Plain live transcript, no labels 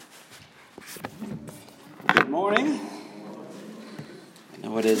Good morning. I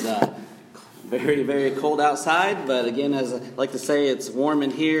know it is very, very cold outside, but again, as I like to say, it's warm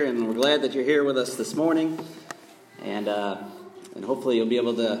in here, and we're glad that you're here with us this morning. And hopefully you'll be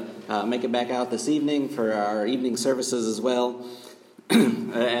able to make it back out this evening for our evening services as well.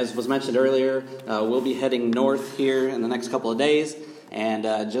 As was mentioned earlier, we'll be heading north here in the next couple of days. And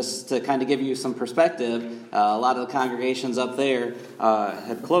just to kind of give you some perspective, a lot of the congregations up there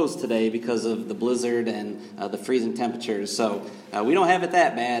have closed today because of the blizzard and the freezing temperatures. So we don't have it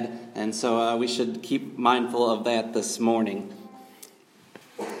that bad, and so we should keep mindful of that this morning.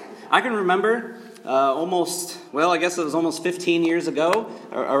 I can remember I guess it was almost 15 years ago,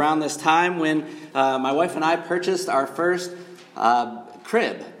 around this time, when my wife and I purchased our first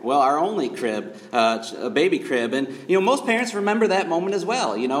crib. Well, our only crib, a baby crib. And, most parents remember that moment as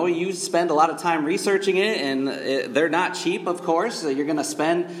well. You spend a lot of time researching it, and they're not cheap, of course. So you're going to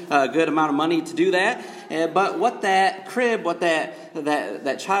spend a good amount of money to do that. But what that crib,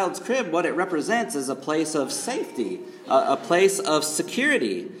 that child's crib, what it represents is a place of safety, a place of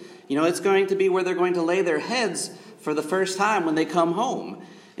security. It's going to be where they're going to lay their heads for the first time when they come home.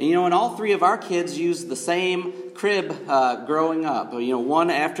 And all three of our kids used the same crib growing up, one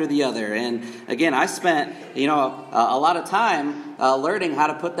after the other. And again, I spent, a lot of time learning how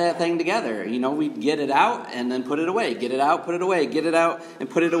to put that thing together. We'd get it out and then put it away, get it out, put it away, get it out and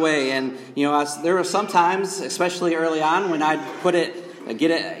put it away. And, there were some times, especially early on, when I'd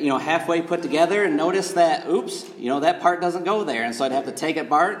get it, halfway put together and notice that, that part doesn't go there. And so I'd have to take it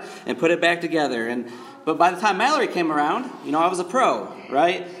apart and put it back together. But by the time Mallory came around, I was a pro,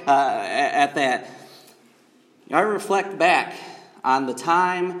 right, at that. I reflect back on the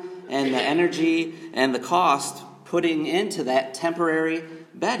time and the energy and the cost putting into that temporary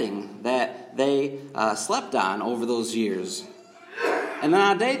bedding that they slept on over those years. And then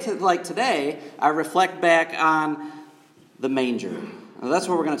on a day like today, I reflect back on the manger. Now, that's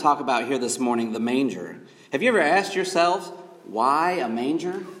what we're going to talk about here this morning, the manger. Have you ever asked yourself, why a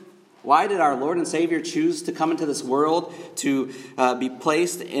manger? Why did our Lord and Savior choose to come into this world to be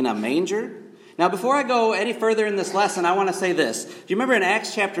placed in a manger? Now, before I go any further in this lesson, I want to say this. Do you remember in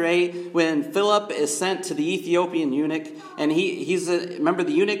Acts chapter 8 when Philip is sent to the Ethiopian eunuch? And remember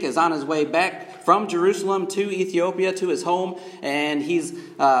the eunuch is on his way back from Jerusalem to Ethiopia, to his home. And he's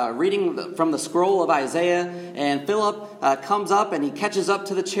reading from the scroll of Isaiah. And Philip comes up and he catches up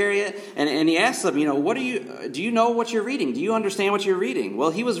to the chariot. And he asks him, do you know what you're reading? Do you understand what you're reading?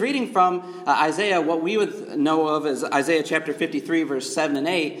 Well, he was reading from Isaiah, what we would know of as Isaiah chapter 53, verse 7 and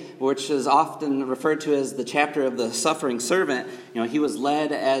 8, which is often referred to as the chapter of the suffering servant. He was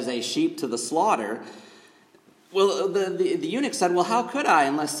led as a sheep to the slaughter. Well, the eunuch said, well, how could I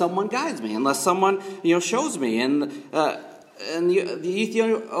unless someone guides me, unless someone, shows me? And the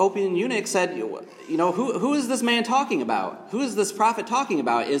Ethiopian eunuch said, who is this man talking about? Who is this prophet talking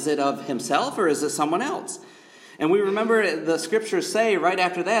about? Is it of himself or is it someone else? And we remember the scriptures say right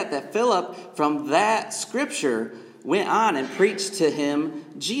after that Philip, from that scripture, went on and preached to him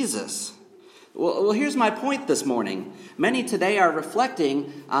Jesus. Well, here's my point this morning. Many today are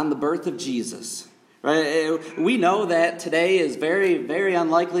reflecting on the birth of Jesus. Right? We know that today is very, very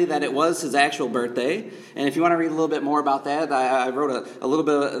unlikely that it was his actual birthday. And if you want to read a little bit more about that, I wrote a little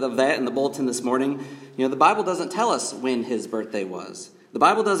bit of that in the bulletin this morning. The Bible doesn't tell us when his birthday was. The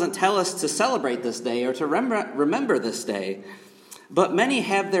Bible doesn't tell us to celebrate this day or to remember this day. But many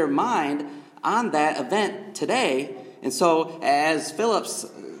have their mind on that event today. And so as Philip's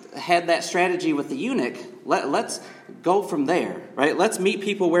had that strategy with the eunuch, let's go from there, right? Let's meet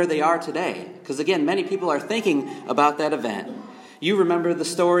people where they are today. Because again, many people are thinking about that event. You remember the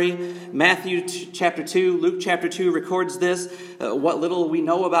story. Matthew chapter 2, Luke chapter 2 records this, what little we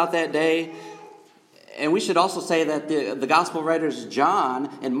know about that day. And we should also say that the gospel writers John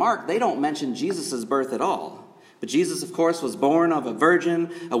and Mark, they don't mention Jesus' birth at all. But Jesus, of course, was born of a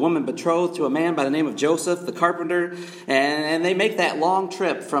virgin, a woman betrothed to a man by the name of Joseph, the carpenter. And they make that long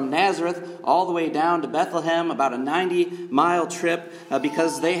trip from Nazareth all the way down to Bethlehem, about a 90-mile trip,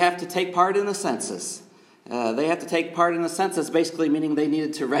 because they have to take part in the census. They have to take part in the census, basically meaning they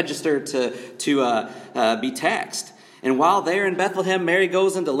needed to register to be taxed. And while they're in Bethlehem, Mary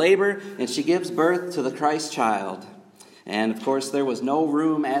goes into labor, and she gives birth to the Christ child. And, of course, there was no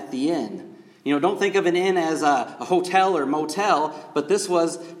room at the inn. Don't think of an inn as a hotel or motel, but this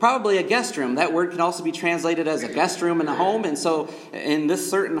was probably a guest room. That word can also be translated as a guest room in a home. And so in this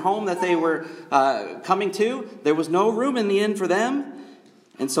certain home that they were coming to, there was no room in the inn for them.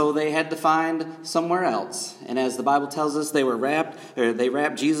 And so they had to find somewhere else. And as the Bible tells us, they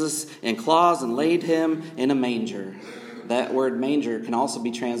wrapped Jesus in cloths and laid him in a manger. that word manger can also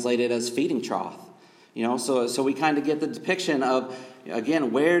be translated as feeding trough. So we kind of get the depiction of,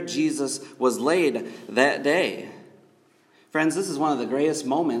 again, where Jesus was laid that day. Friends, this is one of the greatest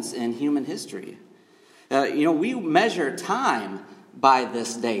moments in human history. We measure time by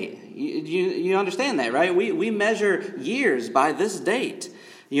this date. You understand that, right? We measure years by this date.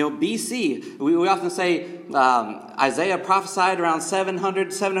 BC, we often say Isaiah prophesied around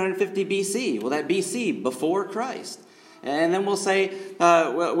 700, 750 BC. Well, that BC, before Christ. And then we'll say,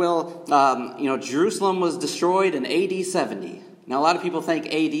 Jerusalem was destroyed in AD 70. Now, a lot of people think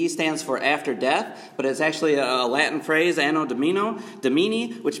AD stands for after death, but it's actually a Latin phrase, Anno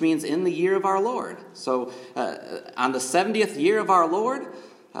Domini, which means in the year of our Lord. So, on the 70th year of our Lord,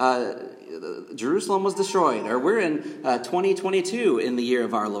 Jerusalem was destroyed, or we're in 2022 in the year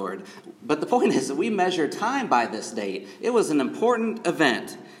of our Lord. But the point is that we measure time by this date. It was an important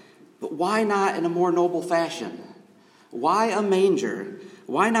event. But why not in a more noble fashion? Why a manger?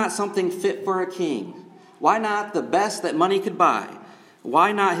 Why not something fit for a king? Why not the best that money could buy?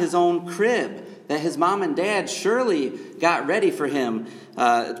 Why not his own crib that his mom and dad surely got ready for him,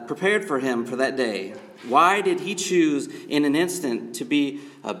 prepared for him for that day? Why did he choose in an instant to be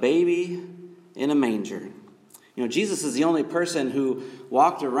a baby in a manger? Jesus is the only person who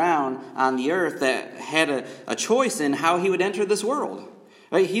walked around on the earth that had a choice in how he would enter this world.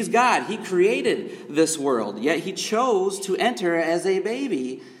 Right? He's God. He created this world, yet he chose to enter as a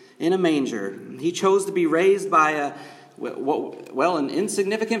baby in a manger. He chose to be raised by an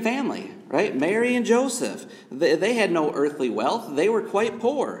insignificant family, right? Mary and Joseph. They had no earthly wealth. They were quite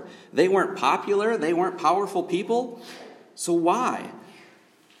poor. They weren't popular. They weren't powerful people. So why?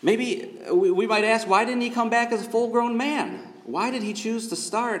 Maybe we might ask, why didn't he come back as a full-grown man? Why did he choose to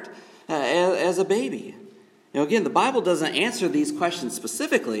start as a baby? Again, the Bible doesn't answer these questions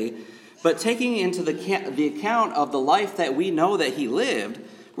specifically, but taking into the account of the life that we know that he lived,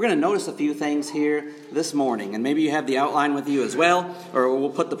 we're going to notice a few things here this morning. And maybe you have the outline with you as well, or we'll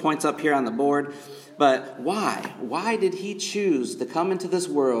put the points up here on the board. But why? Why did he choose to come into this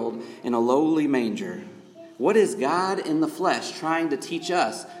world in a lowly manger? What is God in the flesh trying to teach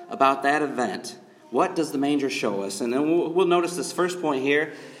us about that event? What does the manger show us? And then we'll notice this first point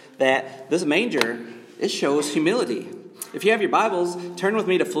here, that this manger, it shows humility. If you have your Bibles, turn with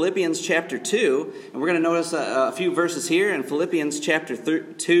me to Philippians chapter 2, and we're going to notice a few verses here in Philippians chapter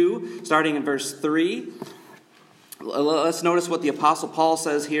 2, starting in verse 3. Let's notice what the Apostle Paul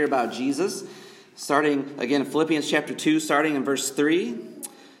says here about Jesus. Starting, again, in Philippians chapter 2, starting in verse 3.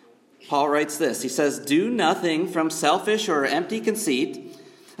 Paul writes this. He says, "Do nothing from selfish or empty conceit,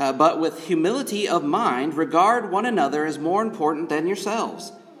 but with humility of mind regard one another as more important than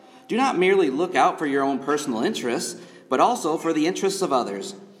yourselves. Do not merely look out for your own personal interests, but also for the interests of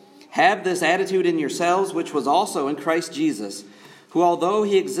others. Have this attitude in yourselves, which was also in Christ Jesus, who, although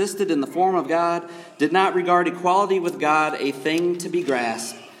he existed in the form of God, did not regard equality with God a thing to be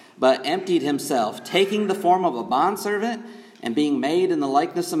grasped, but emptied himself, taking the form of a bondservant and being made in the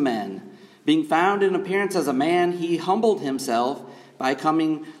likeness of men. Being found in appearance as a man, he humbled himself by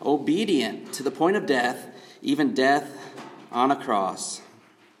becoming obedient to the point of death, even death on a cross."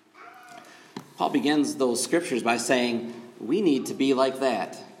 Paul begins those scriptures by saying, we need to be like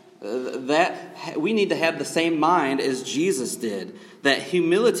that. We need to have the same mind as Jesus did, that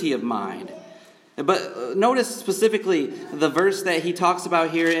humility of mind. But notice specifically the verse that he talks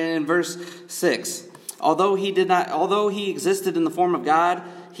about here in verse 6. Although he existed in the form of God,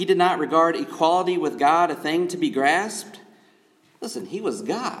 he did not regard equality with God a thing to be grasped. Listen, he was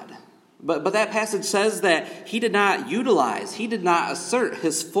God. But that passage says that he did not assert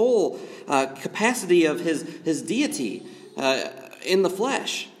his full capacity of his deity in the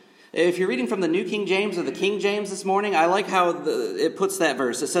flesh. If you're reading from the New King James or the King James this morning, I like how it puts that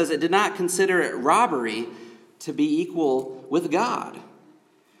verse. It says, "It did not consider it robbery to be equal with God."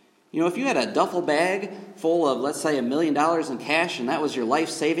 If you had a duffel bag full of, let's say, $1 million in cash, and that was your life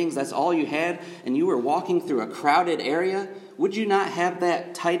savings, that's all you had, and you were walking through a crowded area, would you not have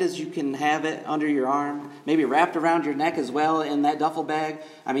that tight as you can have it under your arm? Maybe wrapped around your neck as well in that duffel bag?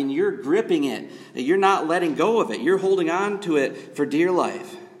 I mean, you're gripping it. You're not letting go of it. You're holding on to it for dear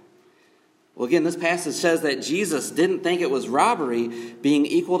life. Well, again, this passage says that Jesus didn't think it was robbery being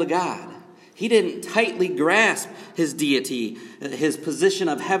equal to God. He didn't tightly grasp his deity, his position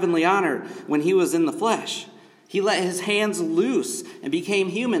of heavenly honor when he was in the flesh. He let his hands loose and became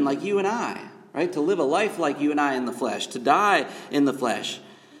human like you and I, right? To live a life like you and I in the flesh, to die in the flesh.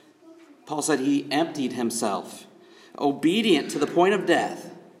 Paul said he emptied himself, obedient to the point of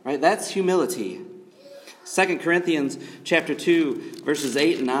death, right? That's humility. 2 Corinthians chapter 2, verses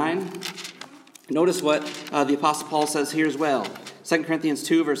 8 and 9. Notice what the Apostle Paul says here as well. 2 Corinthians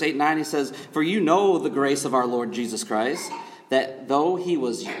 2, verse 8 and 9, he says, "For you know the grace of our Lord Jesus Christ, that though he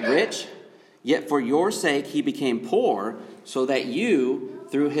was rich, yet for your sake he became poor, so that you,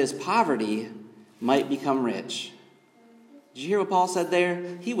 through his poverty, might become rich." Did you hear what Paul said there?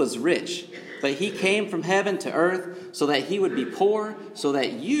 He was rich, but he came from heaven to earth so that he would be poor, so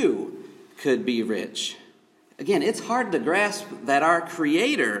that you could be rich. Again, it's hard to grasp that our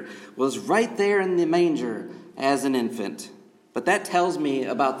Creator was right there in the manger as an infant. But that tells me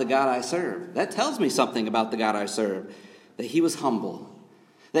about the God I serve. That tells me something about the God I serve. That he was humble.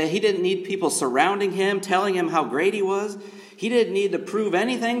 That he didn't need people surrounding him, telling him how great he was. He didn't need to prove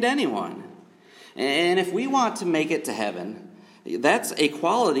anything to anyone. And if we want to make it to heaven, that's a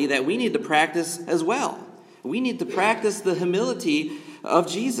quality that we need to practice as well. We need to practice the humility of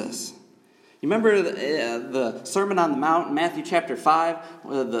Jesus. You remember the Sermon on the Mount, Matthew chapter 5,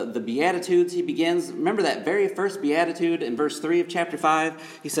 the Beatitudes he begins? Remember that very first Beatitude in verse 3 of chapter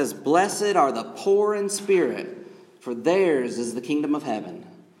 5? He says, "Blessed are the poor in spirit, for theirs is the kingdom of heaven."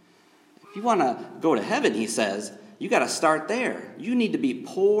 If you want to go to heaven, he says, you got to start there. You need to be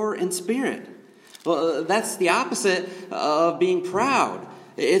poor in spirit. Well, that's the opposite of being proud.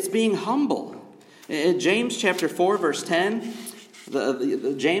 It's being humble. In James chapter 4, verse 10,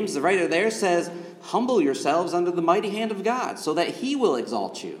 James, the writer there, says, "Humble yourselves under the mighty hand of God, so that he will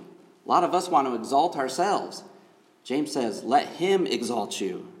exalt you." A lot of us want to exalt ourselves. James says, "Let him exalt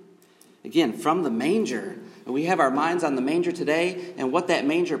you." Again, from the manger. We have our minds on the manger today, and what that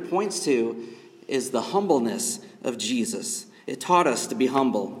manger points to is the humbleness of Jesus. It taught us to be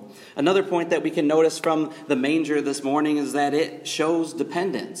humble. Another point that we can notice from the manger this morning is that it shows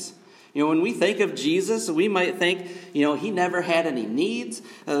dependence. When we think of Jesus, we might think, he never had any needs,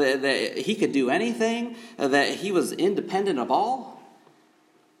 that he could do anything, that he was independent of all.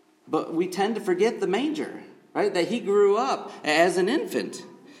 But we tend to forget the manger, right? That he grew up as an infant.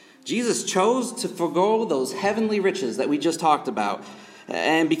 Jesus chose to forgo those heavenly riches that we just talked about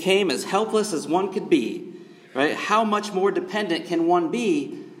and became as helpless as one could be, right? How much more dependent can one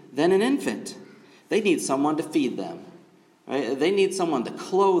be than an infant? They need someone to feed them. Right? They need someone to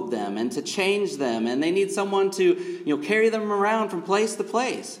clothe them and to change them, and they need someone to carry them around from place to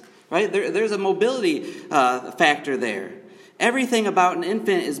place. Right? There's a mobility factor there. Everything about an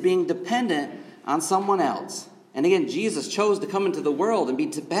infant is being dependent on someone else. And again, Jesus chose to come into the world and be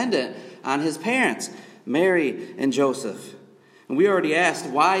dependent on his parents, Mary and Joseph. And we already asked,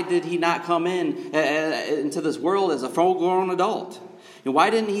 why did he not come into this world as a full-grown adult? And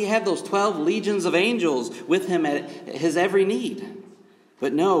why didn't he have those 12 legions of angels with him at his every need?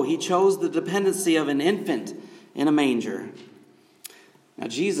 But no, he chose the dependency of an infant in a manger. Now,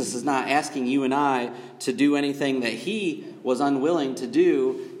 Jesus is not asking you and I to do anything that he was unwilling to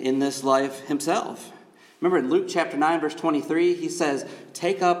do in this life himself. Remember in Luke chapter 9, verse 23, he says,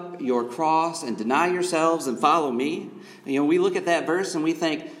 "Take up your cross and deny yourselves and follow me." We look at that verse and we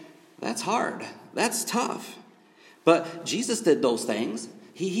think, that's hard. That's tough. But Jesus did those things.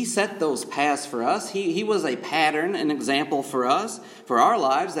 He set those paths for us. He was a pattern, an example for us, for our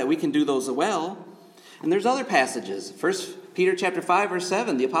lives, that we can do those well. And there's other passages. 1 Peter chapter 5, verse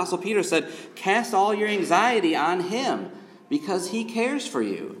 7, the Apostle Peter said, "Cast all your anxiety on him, because he cares for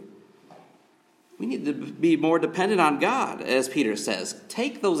you." We need to be more dependent on God, as Peter says.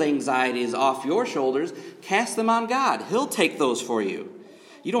 Take those anxieties off your shoulders. Cast them on God. He'll take those for you.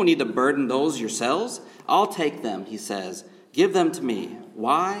 You don't need to burden those yourselves. I'll take them, he says. Give them to me.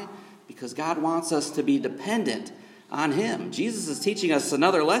 Why? Because God wants us to be dependent on him. Jesus is teaching us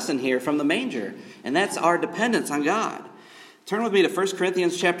another lesson here from the manger, and that's our dependence on God. Turn with me to 1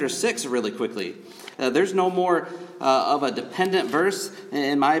 Corinthians chapter 6 really quickly. There's no more of a dependent verse,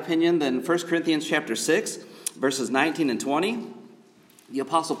 in my opinion, than 1 Corinthians chapter 6, verses 19 and 20. The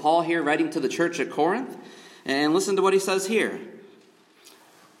Apostle Paul here writing to the church at Corinth. And listen to what he says here.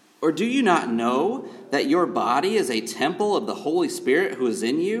 "Or do you not know that your body is a temple of the Holy Spirit who is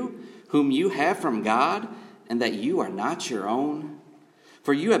in you, whom you have from God, and that you are not your own?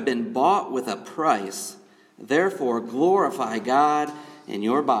 For you have been bought with a price. Therefore glorify God in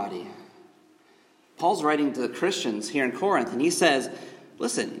your body." Paul's writing to the Christians here in Corinth, and he says,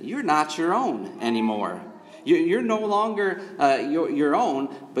 listen, you're not your own anymore. You're no longer your own,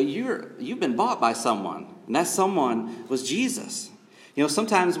 but you've been bought by someone, and that someone was Jesus.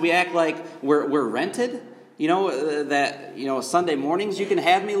 Sometimes we act like we're rented. Sunday mornings you can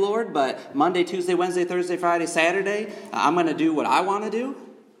have me, Lord, but Monday, Tuesday, Wednesday, Thursday, Friday, Saturday, I'm going to do what I want to do.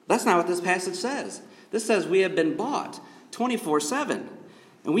 That's not what this passage says. This says we have been bought 24/7.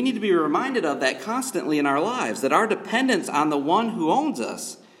 And we need to be reminded of that constantly in our lives, that our dependence on the one who owns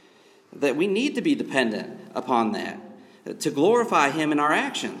us that we need to be dependent upon that to glorify him in our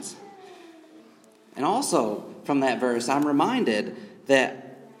actions. And also from that verse, I'm reminded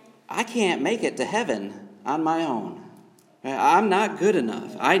that I can't make it to heaven on my own. I'm not good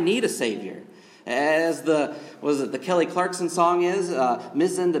enough. I need a Savior. As the Kelly Clarkson song is,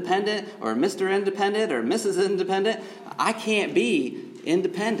 Ms. Independent or Mr. Independent or Mrs. Independent, I can't be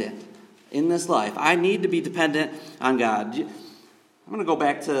independent in this life. I need to be dependent on God. I'm going to go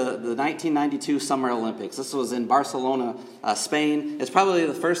back to the 1992 Summer Olympics. This was in Barcelona, Spain. It's probably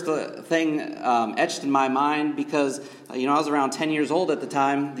the first thing etched in my mind because, I was around 10 years old at the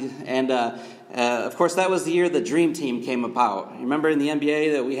time. And, of course, that was the year the Dream Team came about. You remember in the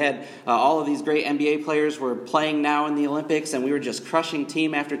NBA that we had all of these great NBA players were playing now in the Olympics, and we were just crushing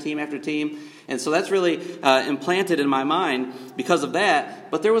team after team after team. And so that's really implanted in my mind because of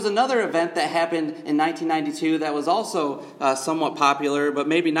that. But there was another event that happened in 1992 that was also somewhat popular, but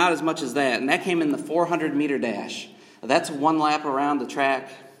maybe not as much as that. And that came in the 400-meter dash. That's one lap around the track.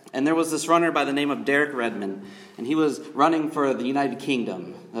 And there was this runner by the name of Derek Redmond. And he was running for the United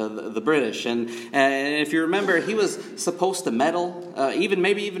Kingdom, the British. And if you remember, he was supposed to medal,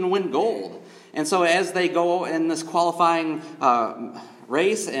 maybe even win gold. And so as they go in this qualifying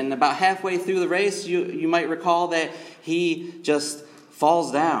race, and about halfway through the race, you might recall that he just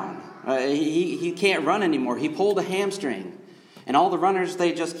falls down. He can't run anymore. He pulled a hamstring. And all the runners,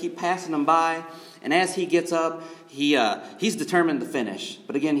 they just keep passing him by. And as he gets up, he's determined to finish.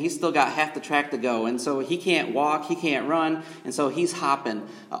 But again, he's still got half the track to go. And so he can't walk, he can't run. And so he's hopping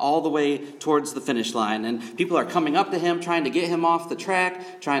all the way towards the finish line. And people are coming up to him, trying to get him off the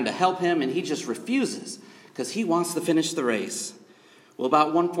track, trying to help him. And he just refuses because he wants to finish the race. Well,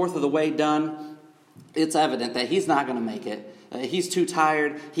 about 1/4 of the way done, it's evident that he's not going to make it. He's too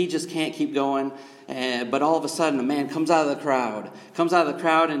tired. He just can't keep going. But all of a sudden, a man comes out of the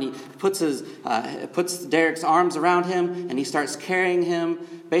crowd, and he puts Derek's arms around him, and he starts carrying him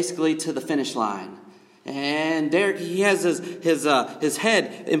basically to the finish line. And Derek, he has his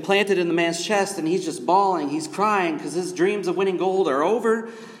head implanted in the man's chest, and he's just bawling. He's crying because his dreams of winning gold are over.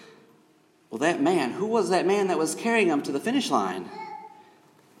 Well, that man, who was that man that was carrying him to the finish line?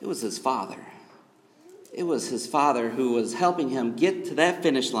 It was his father. It was his father who was helping him get to that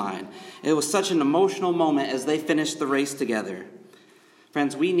finish line. It was such an emotional moment as they finished the race together.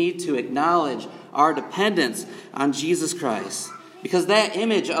 Friends, we need to acknowledge our dependence on Jesus Christ, because that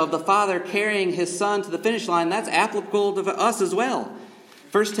image of the father carrying his son to the finish line, that's applicable to us as well.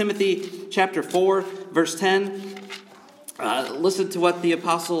 1 Timothy chapter 4, verse 10. Listen to what the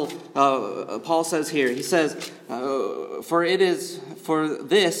apostle Paul says here. He says, For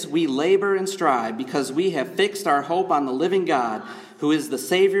this we labor and strive, because we have fixed our hope on the living God, who is the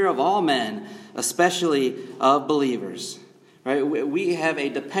Savior of all men, especially of believers. Right? We have a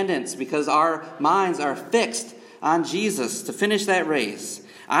dependence because our minds are fixed on Jesus to finish that race.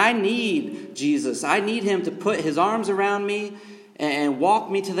 I need Jesus. I need him to put his arms around me and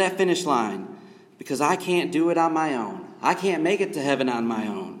walk me to that finish line, because I can't do it on my own. I can't make it to heaven on my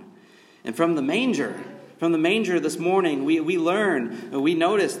own. And from the manger this morning, we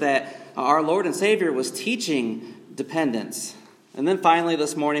notice that our Lord and Savior was teaching dependence. And then finally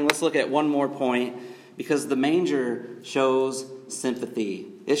this morning, let's look at one more point, because the manger shows sympathy.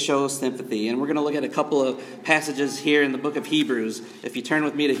 It shows sympathy. And we're going to look at a couple of passages here in the book of Hebrews. If you turn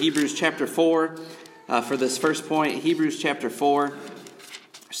with me to Hebrews chapter 4 for this first point, Hebrews chapter 4,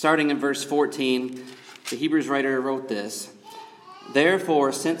 starting in verse 14. The Hebrews writer wrote this: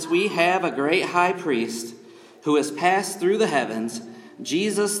 Therefore, since we have a great high priest who has passed through the heavens,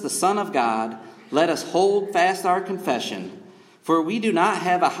 Jesus, the Son of God, let us hold fast our confession. For we do not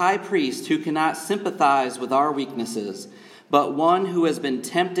have a high priest who cannot sympathize with our weaknesses, but one who has been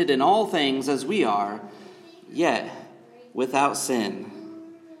tempted in all things as we are, yet without sin.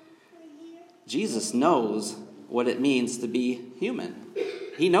 Jesus knows what it means to be human.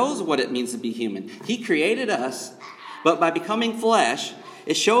 He knows what it means to be human. He created us, but by becoming flesh,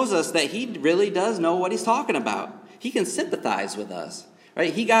 it shows us that he really does know what he's talking about. He can sympathize with us.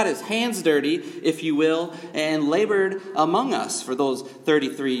 Right? He got his hands dirty, if you will, and labored among us for those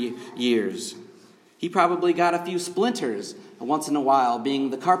 33 years. He probably got a few splinters once in a while,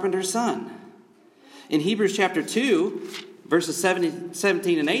 being the carpenter's son. In Hebrews chapter 2, verses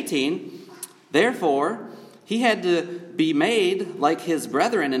 17 and 18, therefore, he had to be made like his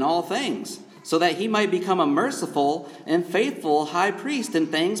brethren in all things, so that he might become a merciful and faithful high priest in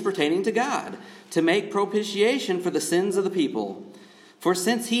things pertaining to God, to make propitiation for the sins of the people. For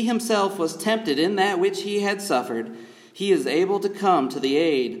since he himself was tempted in that which he had suffered, he is able to come to the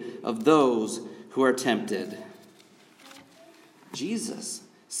aid of those who are tempted. Jesus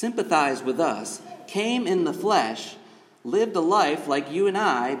sympathized with us, came in the flesh, lived a life like you and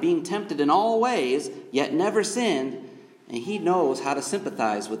I, being tempted in all ways, yet never sinned, and he knows how to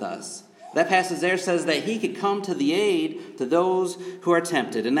sympathize with us. That passage there says that he could come to the aid to those who are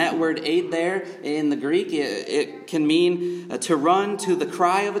tempted. And that word aid there in the Greek, it can mean to run to the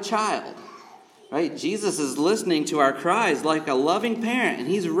cry of a child. Right? Jesus is listening to our cries like a loving parent, and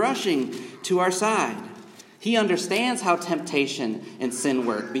he's rushing to our side. He understands how temptation and sin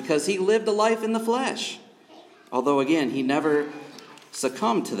work because he lived a life in the flesh. Although, again, he never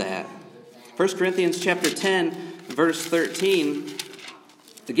succumbed to that. 1 Corinthians chapter 10, verse 13,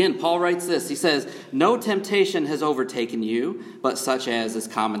 again, Paul writes this. He says, "No temptation has overtaken you, but such as is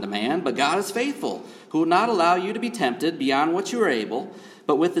common to man. But God is faithful, who will not allow you to be tempted beyond what you are able,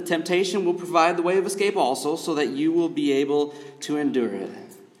 but with the temptation will provide the way of escape also, so that you will be able to endure it."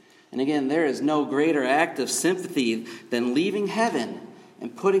 And again, there is no greater act of sympathy than leaving heaven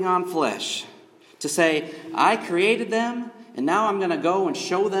and putting on flesh. To say, I created them, and now I'm going to go and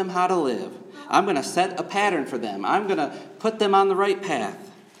show them how to live. I'm going to set a pattern for them. I'm going to put them on the right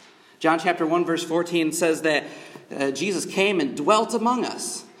path. John chapter 1, verse 14 says that Jesus came and dwelt among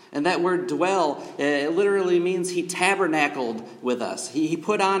us. And that word dwell, it literally means he tabernacled with us. He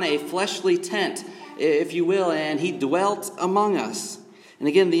put on a fleshly tent, if you will, and he dwelt among us. And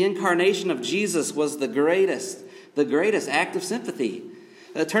again, the incarnation of Jesus was the greatest act of sympathy.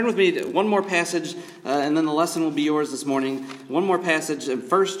 Turn with me to one more passage, and then the lesson will be yours this morning. One more passage in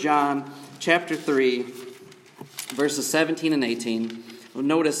 1 John chapter 3, verses 17 and 18.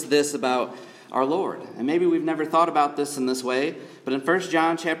 Notice this about our Lord. And maybe we've never thought about this in this way, but in 1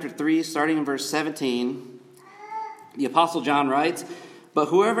 John chapter 3, starting in verse 17, the Apostle John writes, "But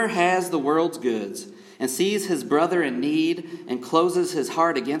whoever has the world's goods and sees his brother in need and closes his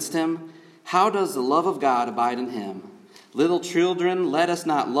heart against him, how does the love of God abide in him? Little children, let us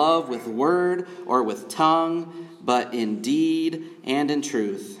not love with word or with tongue, but in deed and in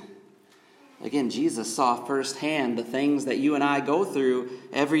truth." Again, Jesus saw firsthand the things that you and I go through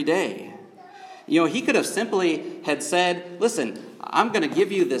every day. You know, he could have simply had said, listen, I'm going to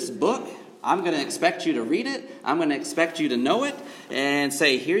give you this book. I'm going to expect you to read it. I'm going to expect you to know it and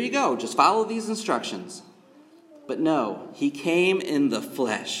say, here you go. Just follow these instructions. But no, he came in the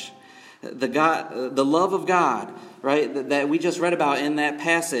flesh. The love of God, right, that we just read about in that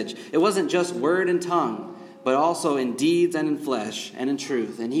passage. It wasn't just word and tongue, but also in deeds and in flesh and in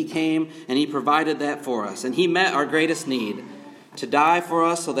truth. And he came and he provided that for us. And he met our greatest need, to die for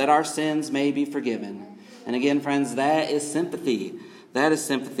us so that our sins may be forgiven. And again, friends, that is sympathy. That is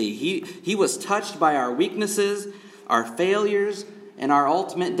sympathy. He was touched by our weaknesses, our failures, and our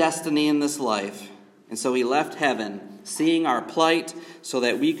ultimate destiny in this life. And so he left heaven, seeing our plight so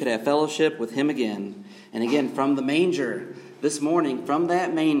that we could have fellowship with him again. And again, from the manger, this morning, from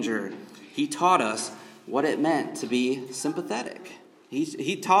that manger, he taught us what it meant to be sympathetic.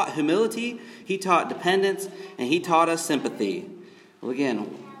 He taught humility, he taught dependence, and he taught us sympathy. Well, again,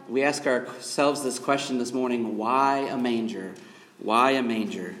 we ask ourselves this question this morning, why a manger? Why a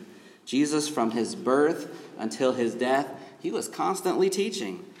manger? Jesus, from his birth until his death, he was constantly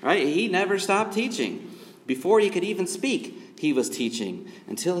teaching, right? He never stopped teaching. Before he could even speak, he was teaching.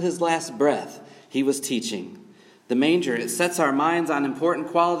 Until his last breath, he was teaching. The manger, it sets our minds on important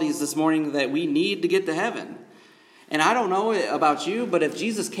qualities this morning that we need to get to heaven. And I don't know about you, but if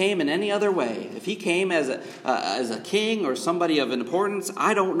Jesus came in any other way, if he came as a king or somebody of importance,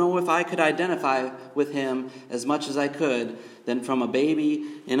 I don't know if I could identify with him as much as I could than from a baby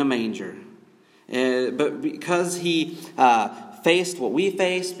in a manger. But because he faced what we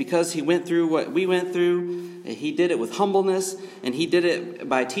faced, because he went through what we went through, he did it with humbleness, and he did it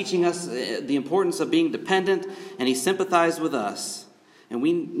by teaching us the importance of being dependent, and he sympathized with us. And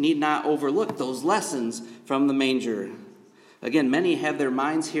we need not overlook those lessons from the manger. Again, many have their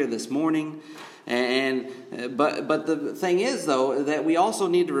minds here this morning, but the thing is, though, that we also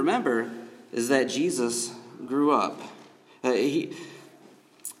need to remember is that Jesus grew up.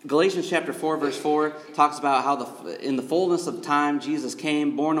 Galatians chapter 4, verse 4 talks about how in the fullness of time Jesus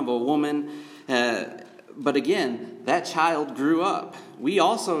came, born of a woman. But again, that child grew up. We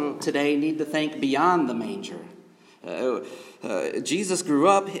also today need to think beyond the manger. Jesus grew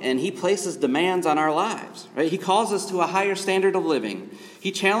up, and he places demands on our lives. Right? He calls us to a higher standard of living.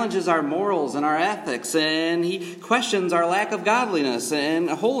 He challenges our morals and our ethics, and he questions our lack of godliness and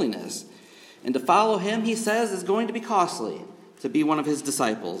holiness. And to follow him, he says, is going to be costly to be one of his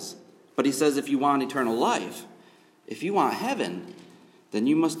disciples. But he says, if you want eternal life, if you want heaven, then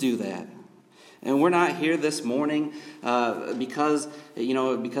you must do that. And we're not here this morning because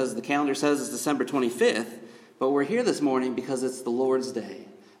the calendar says it's December 25th, but we're here this morning because it's the Lord's Day.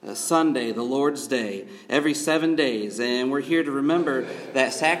 Sunday, the Lord's Day, every 7 days. And we're here to remember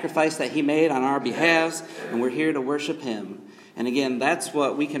that sacrifice that he made on our behalves, and we're here to worship him. And again, that's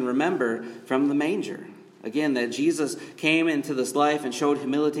what we can remember from the manger. Again, that Jesus came into this life and showed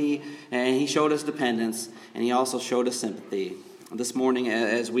humility, and he showed us dependence, and he also showed us sympathy. This morning,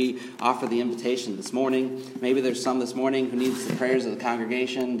 as we offer the invitation this morning, maybe there's some this morning who needs the prayers of the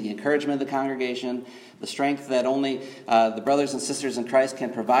congregation, the encouragement of the congregation, the strength that only the brothers and sisters in Christ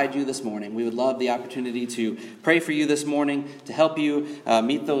can provide you this morning. We would love the opportunity to pray for you this morning, to help you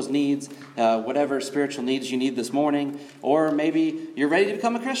meet those needs, whatever spiritual needs you need this morning. Or maybe you're ready to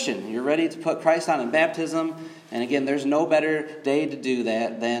become a Christian. You're ready to put Christ on in baptism. And again, there's no better day to do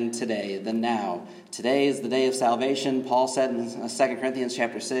that than today, than now. Today is the day of salvation, Paul said in 2 Corinthians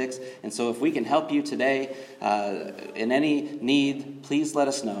chapter 6. And so if we can help you today in any need, please let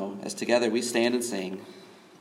us know as together we stand and sing.